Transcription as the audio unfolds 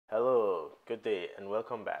Good day and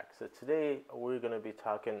welcome back. So today we're going to be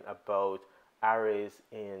talking about arrays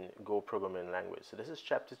in Go programming language. So this is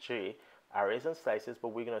chapter 3, arrays and slices, but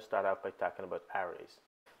we're going to start off by talking about arrays.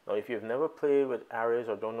 Now if you've never played with arrays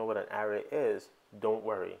or don't know what an array is, don't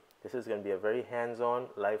worry. This is going to be a very hands-on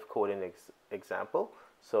live coding example,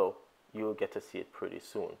 so you'll get to see it pretty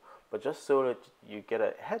soon. But just so that you get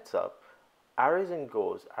a heads up, arrays and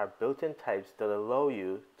Go's are built-in types that allow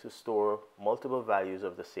you to store multiple values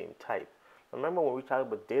of the same type. Remember, when we talk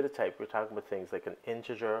about data type, we're talking about things like an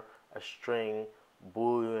integer, a string,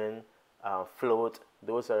 boolean, float.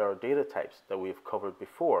 Those are our data types that we've covered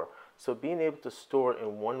before. So being able to store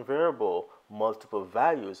in one variable multiple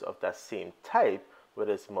values of that same type,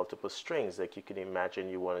 whether it's multiple strings, like you can imagine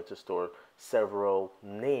you wanted to store several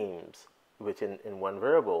names in one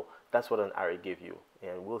variable, that's what an array gives you.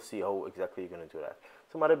 And we'll see how exactly you're going to do that.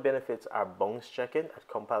 Some other benefits are bounce checking at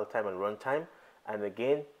compile time and runtime. And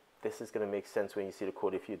again, this is going to make sense when you see the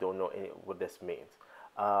code if you don't know what this means.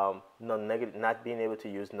 Not being able to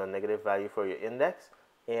use non-negative value for your index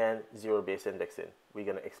and zero-based indexing. We're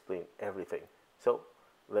going to explain everything. So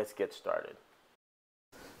let's get started.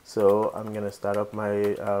 So I'm going to start up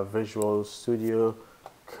my Visual Studio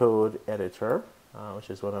Code editor,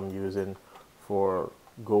 which is what I'm using for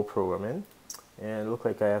Go programming. And look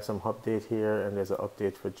like I have some update here, and there's an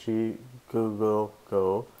update for Google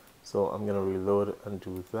Go. So I'm going to reload and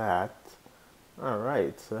do that.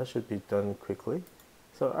 Alright, so that should be done quickly.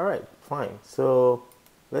 So alright, fine. So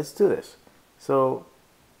let's do this. So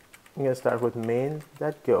I'm going to start with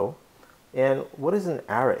main.go. And what is an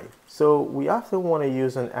array? So we often want to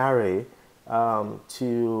use an array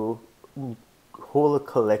to hold a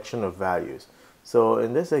collection of values. So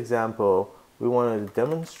in this example, we want to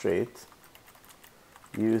demonstrate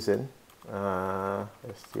using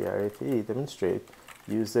demonstrate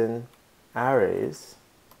using arrays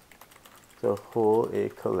to hold a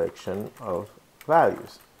collection of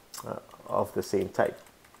values of the same type.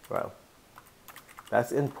 Well,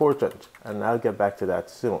 that's important, and I'll get back to that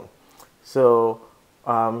soon. So,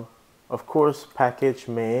 of course, package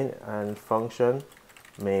main and function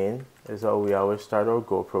main is how we always start our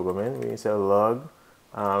Go programming. We say log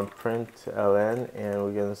println, and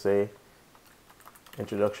we're going to say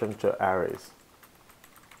introduction to arrays.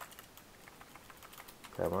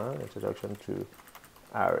 Come on, introduction to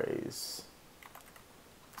arrays.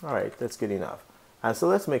 All right, that's good enough. And so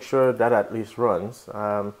let's make sure that at least runs.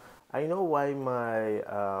 I know why my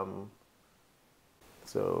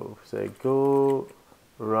so say go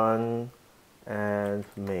run and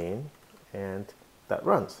main, and that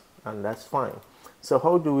runs, and that's fine. So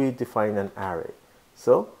how do we define an array?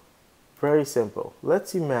 So very simple.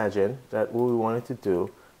 Let's imagine that what we wanted to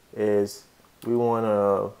do is we want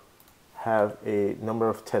to have a number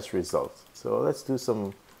of test results. So let's do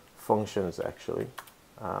some functions actually.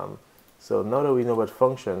 So now that we know about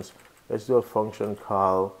functions, let's do a function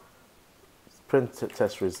called print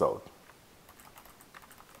test result.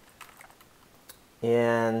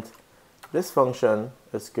 And this function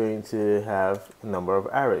is going to have a number of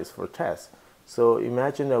arrays for tests. So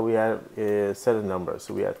imagine that we have a set of numbers.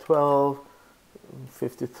 So we have 12,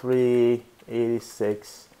 53,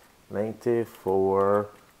 86, 94,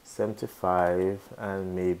 75,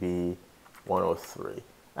 and maybe 103.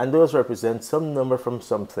 And those represent some number from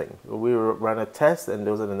something. We ran a test, and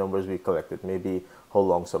those are the numbers we collected. Maybe how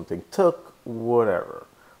long something took, whatever,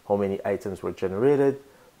 how many items were generated.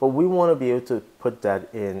 But we want to be able to put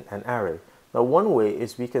that in an array. Now, one way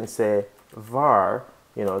is we can say var,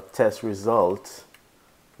 test result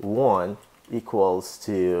 1 equals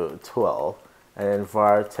to 12, and then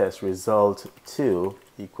var test result 2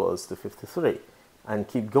 equals to 53, and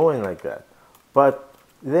keep going like that. But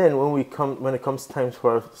then when it comes time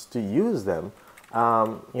for us to use them,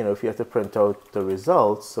 if you have to print out the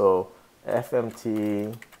results, so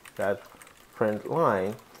fmt that print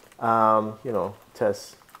line,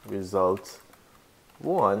 test result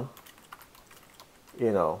 1,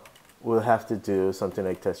 we'll have to do something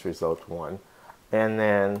like test result 1, and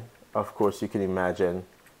then of course you can imagine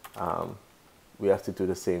we have to do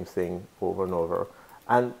the same thing over and over,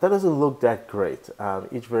 and that doesn't look that great.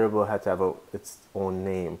 Each variable had to have its own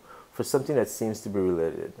name for something that seems to be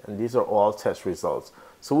related, and these are all test results.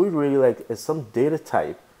 So we really like some data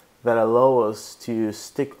type that allow us to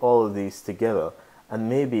stick all of these together and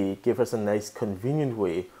maybe give us a nice convenient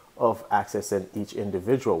way of accessing each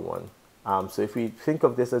individual one. So if we think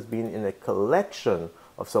of this as being in a collection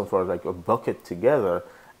of some sort of like a bucket together,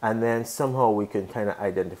 and then somehow we can kind of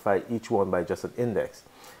identify each one by just an index.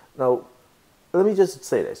 Now, let me just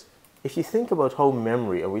say this. If you think about how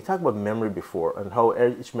memory, and we talked about memory before, and how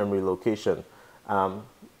each memory location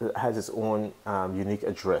it has its own unique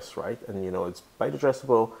address, right? And it's byte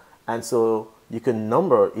addressable, and so you can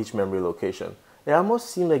number each memory location. It almost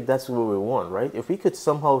seems like that's what we want, right? If we could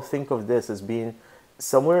somehow think of this as being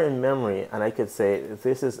somewhere in memory, and I could say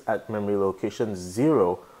this is at memory location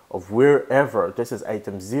 0 of wherever, this is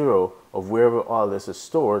item 0 of wherever all this is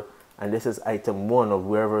stored, and this is item 1 of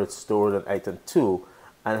wherever it's stored in item 2,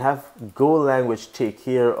 and have Go language take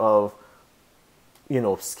care of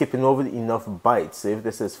skipping over enough bytes. So if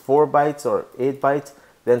this is 4 bytes or 8 bytes,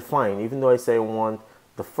 then fine. Even though I say I want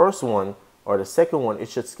the first one or the second one, it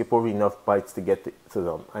should skip over enough bytes to get to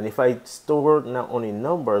them. And if I store not only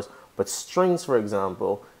numbers, but strings, for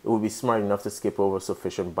example, it would be smart enough to skip over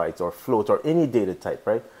sufficient bytes, or float, or any data type,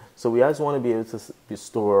 right? So we always want to be able to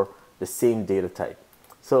store the same data type.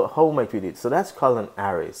 So how might we do it? So that's called an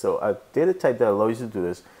array. So a data type that allows you to do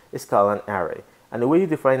this is called an array. And the way you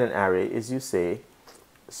define an array is you say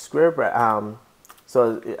square bracket.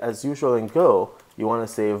 So as usual in Go, you want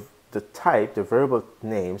to save the type, the variable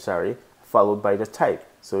name, sorry, followed by the type.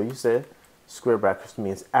 So you say square brackets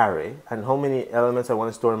means array, and how many elements I want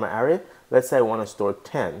to store in my array? Let's say I want to store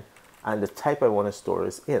 10, and the type I want to store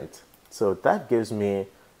is int. So that gives me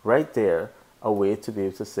right there a way to be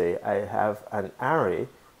able to say I have an array,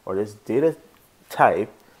 or this data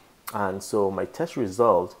type, and so my test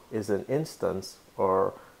result is an instance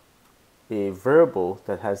or a variable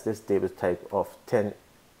that has this data type of 10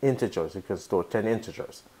 integers. You can store 10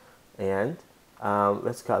 integers. And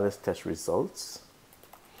let's call this test results.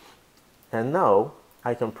 And now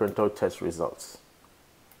I can print out test results.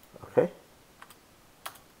 Okay?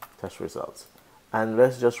 Test results. And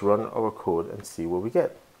let's just run our code and see what we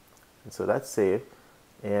get. And so that's saved.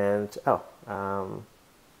 And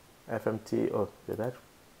FMT,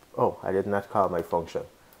 I did not call my function.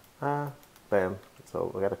 Bam. So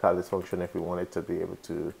we got to call this function if we want it to be able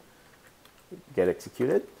to get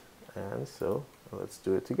executed. And so let's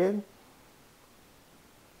do it again.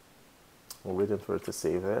 We're waiting for it to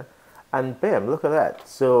save there. And bam, look at that.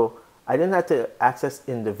 So I didn't have to access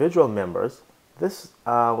individual members. This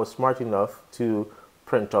was smart enough to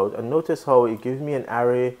print out. And notice how it gives me an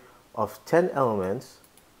array of 10 elements.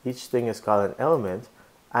 Each thing is called an element.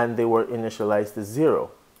 And they were initialized to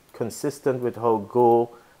 0, consistent with how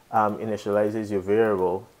Go initializes your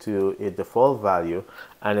variable to a default value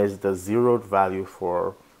and is the zeroed value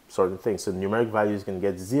for certain things. So numeric values can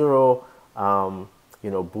get 0.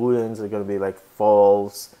 Booleans are going to be like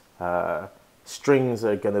false. Strings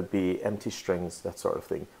are going to be empty strings, that sort of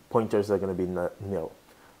thing. Pointers are going to be nil.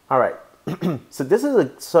 All right. So this is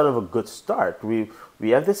a sort of a good start. We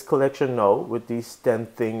have this collection now with these 10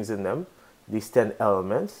 things in them, these 10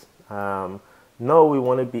 elements. Now we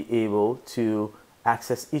want to be able to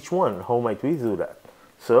access each one. How might we do that?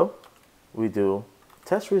 So we do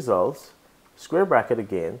test results, square bracket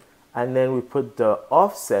again, and then we put the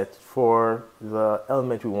offset for the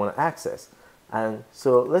element we want to access. And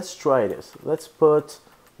so let's try this. Let's put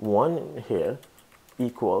 1 here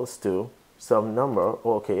equals to some number.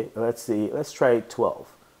 Okay, let's see. Let's try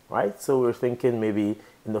 12, right? So we're thinking maybe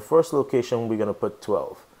in the first location we're going to put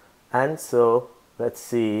 12. And so let's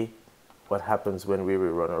see what happens when we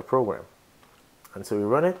rerun our program. And so we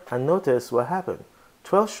run it, and notice what happened.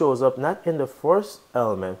 12 shows up not in the first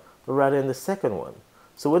element, but rather in the second one.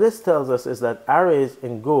 So what this tells us is that arrays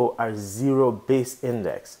in Go are 0 base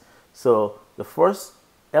index. So the first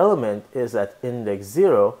element is at index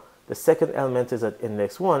 0, the second element is at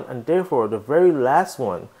index 1, and therefore the very last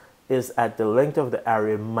one is at the length of the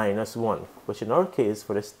array minus 1, which in our case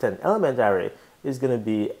for this 10 element array is going to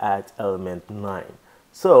be at element 9.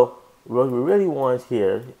 So what we really want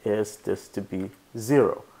here is this to be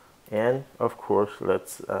 0. And of course,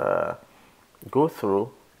 let's go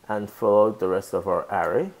through and fill out the rest of our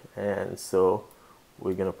array. And so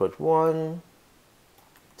we're going to put 1,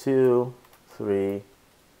 2, 3,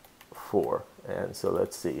 4. And so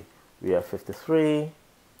let's see. We have 53,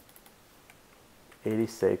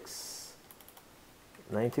 86,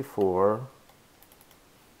 94,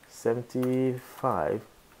 75,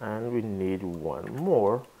 and we need one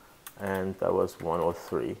more, and that was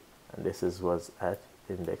 103, and this was at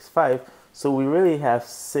index 5. So we really have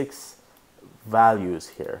 6 values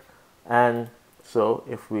here. And so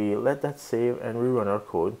if we let that save and rerun our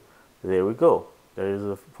code, there we go. There is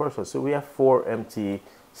the first one. So we have 4 empty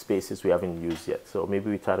spaces we haven't used yet. So maybe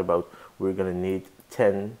we thought about we're going to need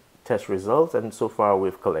 10 test results, and so far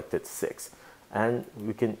we've collected 6. And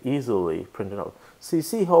we can easily print it out. So you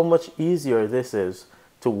see how much easier this is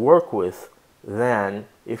to work with than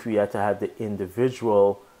if we had to have the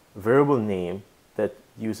individual variable name that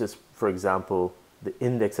uses, for example, the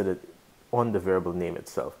index on the variable name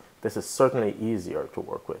itself. this is certainly easier to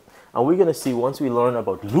work with. And we're going to see once we learn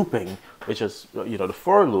about looping, which is, the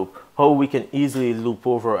for loop, how we can easily loop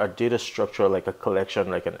over a data structure like a collection,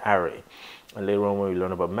 like an array. And later on when we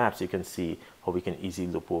learn about maps, you can see how we can easily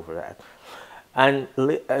loop over that. And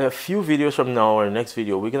a few videos from now, or next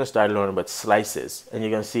video, we're going to start learning about slices. And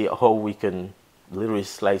you're going to see how we can literally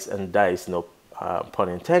slice and dice, no pun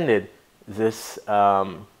intended, this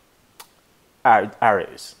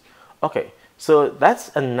arrays. Okay, so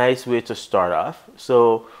that's a nice way to start off.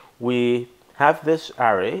 So we have this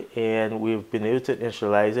array and we've been able to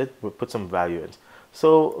initialize it. We'll put some value in.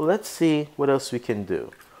 So let's see what else we can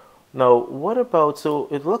do. Now, what about, so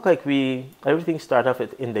it looked like everything started off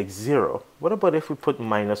at index 0. What about if we put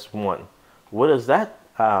 -1? What does that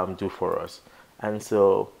do for us? And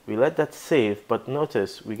so we let that save, but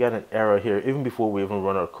notice we got an error here even before we even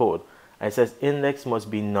run our code. And it says index must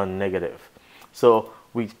be non-negative. So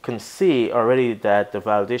we can see already that the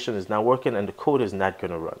validation is not working and the code is not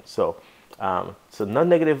going to run. So, so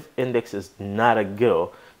non-negative index is not a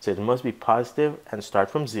go. So it must be positive and start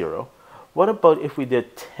from 0. What about if we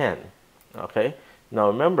did 10? Okay, now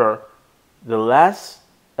remember the last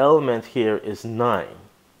element here is 9.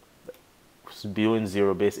 It's doing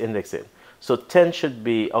 0 base indexing. So 10 should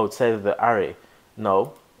be outside of the array.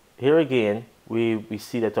 Now, here again, we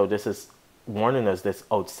see that this is warning us that's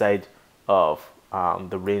outside of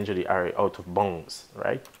the range of the array, out of bounds,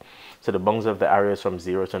 right? So the bounds of the array is from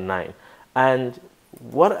 0 to 9. And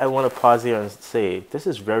what I want to pause here and say, this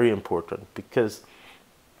is very important because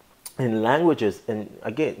in languages, and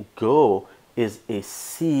again, Go is a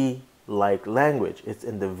C-like language. It's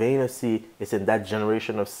in the vein of C. It's in that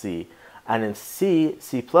generation of C. And in C,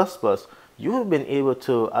 C++, you have been able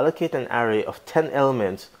to allocate an array of 10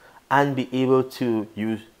 elements and be able to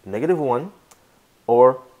use -1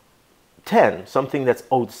 or 10, something that's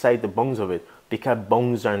outside the bounds of it, because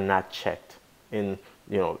bounds are not checked in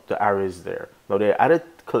the arrays there. Now they added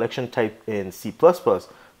collection type in C++,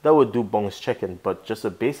 that would do bounds checking, but just a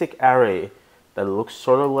basic array that looks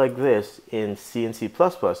sort of like this in C and C++.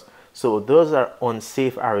 So those are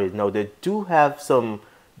unsafe arrays. Now they do have some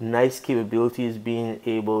nice capabilities being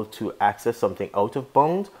able to access something out of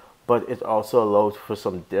bounds, but it also allows for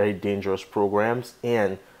some very dangerous programs.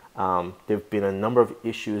 And there have been a number of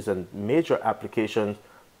issues and major application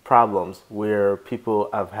problems where people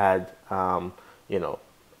have had,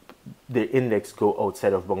 the index go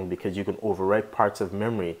outside of bound because you can overwrite parts of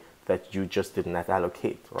memory that you just did not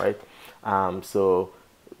allocate, right? So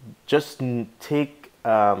just take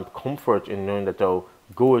comfort in knowing that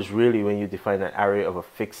Go is really, when you define an array of a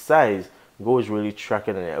fixed size, Go is really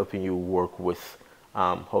tracking and helping you work with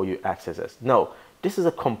how you access this. Now, this is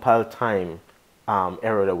a compile time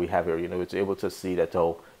error that we have here. It's able to see that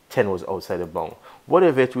 10 was outside of bound. What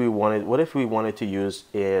if we wanted to use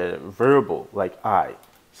a variable like I?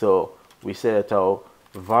 So we say that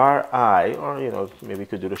var I, or maybe we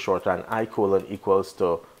could do the shorthand I : equals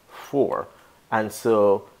to 4, and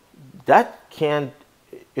so that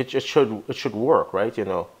it should work, right?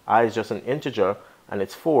 I is just an integer and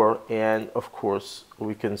it's 4, and of course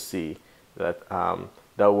we can see that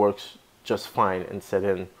that works just fine and set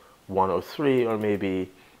in 103, or maybe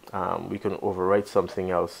we can overwrite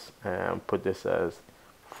something else and put this as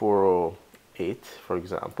 408, for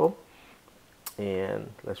example.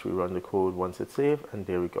 And let's rerun the code once it's saved, and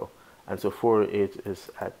there we go. And so 408 is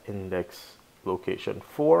at index location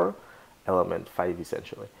 4, element 5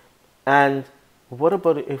 essentially. And what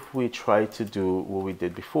about if we try to do what we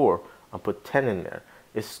did before and put 10 in there?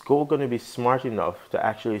 Is Go going to be smart enough to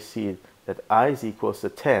actually see that I is equals to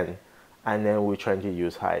 10, and then we're trying to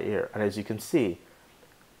use high here? And as you can see,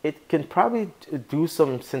 it can probably do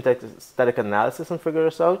some static analysis and figure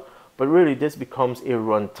this out, but really this becomes a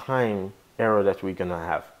runtime error that we're gonna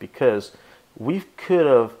have, because we could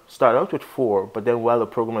have started out with 4, but then while the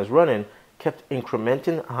program is running, kept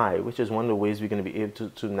incrementing I, which is one of the ways we're going to be able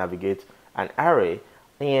to navigate an array,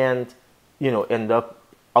 and end up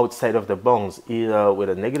outside of the bounds, either with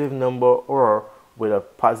a negative number or with a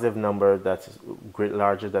positive number that's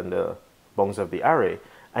larger than the bounds of the array,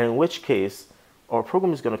 and in which case our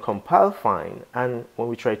program is going to compile fine, and when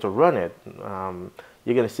we try to run it,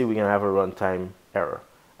 you're going to see we're going to have a runtime error.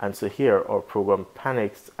 And so here our program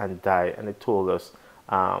panics and died, and it told us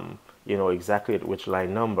exactly at which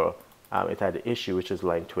line number it had the issue, which is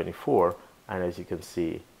line 24. And as you can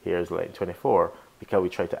see, here's line 24, because we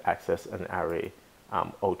tried to access an array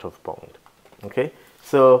out of bound. Okay,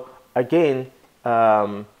 so again,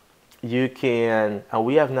 you can, and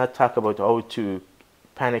we have not talked about how to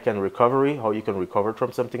panic and recovery, how you can recover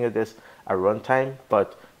from something like this at runtime,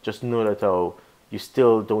 but just know that you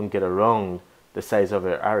still don't get around the size of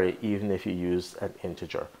an array even if you use an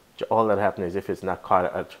integer. All that happens is if it's not caught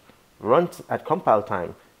at compile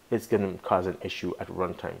time, it's going to cause an issue at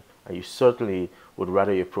runtime. And you certainly would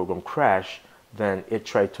rather your program crash than it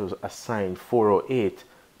try to assign 408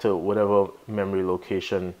 to whatever memory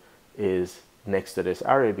location is next to this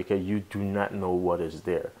array, because you do not know what is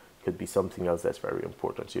there. It could be something else that's very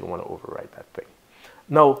important, so you don't want to overwrite that thing.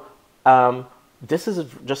 Now, this is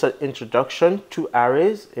just an introduction to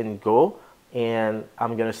arrays in Go, and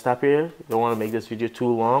I'm going to stop here. Don't want to make this video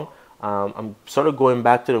too long. I'm sort of going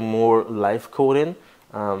back to the more live coding.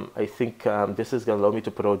 I think this is going to allow me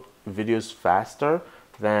to put out videos faster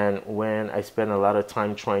than when I spend a lot of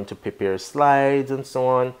time trying to prepare slides and so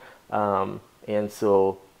on. And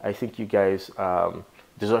so I think you guys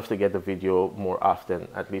deserve to get the video more often,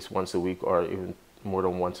 at least once a week, or even more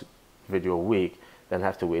than once video a week, than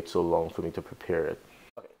have to wait so long for me to prepare it.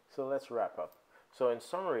 Okay, so let's wrap up. So in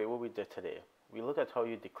summary, what we did today, we looked at how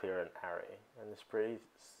you declare an array, and it's pretty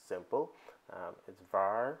simple. It's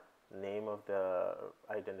var, name of the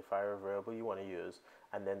identifier variable you want to use,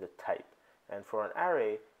 and then the type. And for an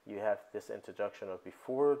array, you have this introduction of,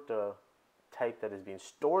 before the type that is being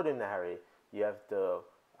stored in the array, you have the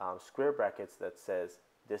square brackets that says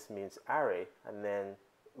this means array, and then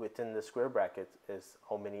within the square brackets is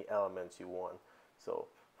how many elements you want. So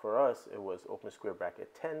for us, it was open square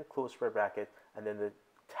bracket 10, close square bracket, and then the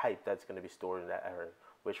type that's going to be stored in that array,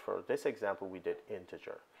 which for this example we did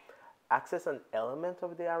integer. Access an element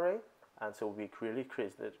of the array, and so we really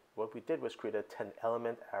created, what we did was create a 10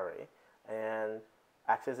 element array, and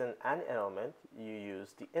accessing an element, you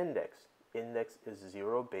use the index. Index is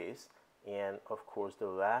 0 base, and of course the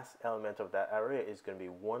last element of that array is going to be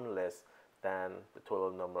one less than the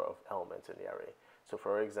total number of elements in the array. So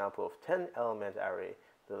for example, of 10 element array,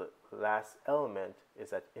 the last element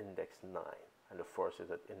is at index 9 and the first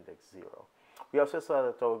is at index 0. We also saw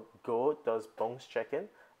that Go does bounce checking,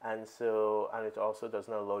 and it also does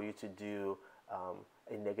not allow you to do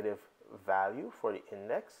a negative value for the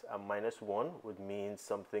index. A -1 would mean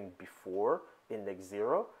something before index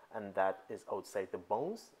 0, and that is outside the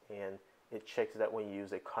bounds, and it checks that when you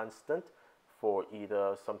use a constant for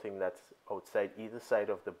either something that's outside either side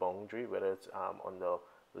of the boundary, whether it's on the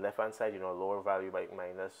left hand side, lower value by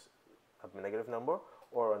minus a negative number,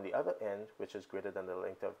 or on the other end, which is greater than the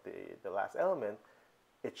length of the last element,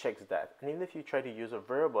 it checks that. And even if you try to use a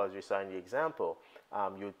variable, as you saw in the example,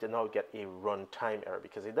 you did not get a runtime error,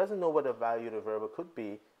 because it doesn't know what the value of the variable could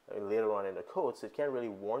be later on in the code, so it can't really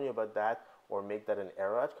warn you about that or make that an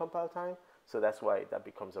error at compile time. So that's why that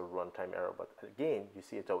becomes a runtime error. But again, you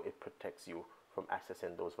see it how it protects you from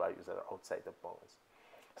accessing those values that are outside the bounds.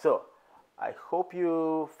 So I hope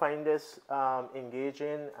you find this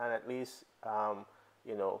engaging, and at least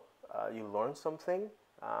you learned something.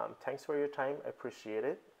 Thanks for your time. I appreciate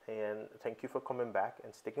it, and thank you for coming back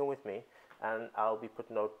and sticking with me. And I'll be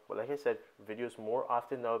putting out, well, like I said, videos more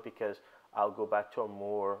often now, because I'll go back to a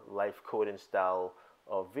more live coding style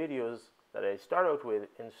of videos that I start out with,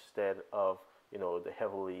 instead of the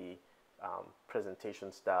heavily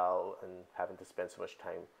presentation style and having to spend so much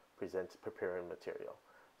time preparing material.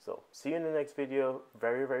 So see you in the next video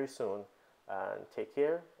very, very soon, and take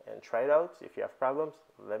care and try it out. If you have problems,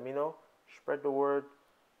 let me know. Spread the word.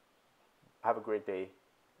 Have a great day.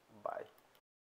 Bye.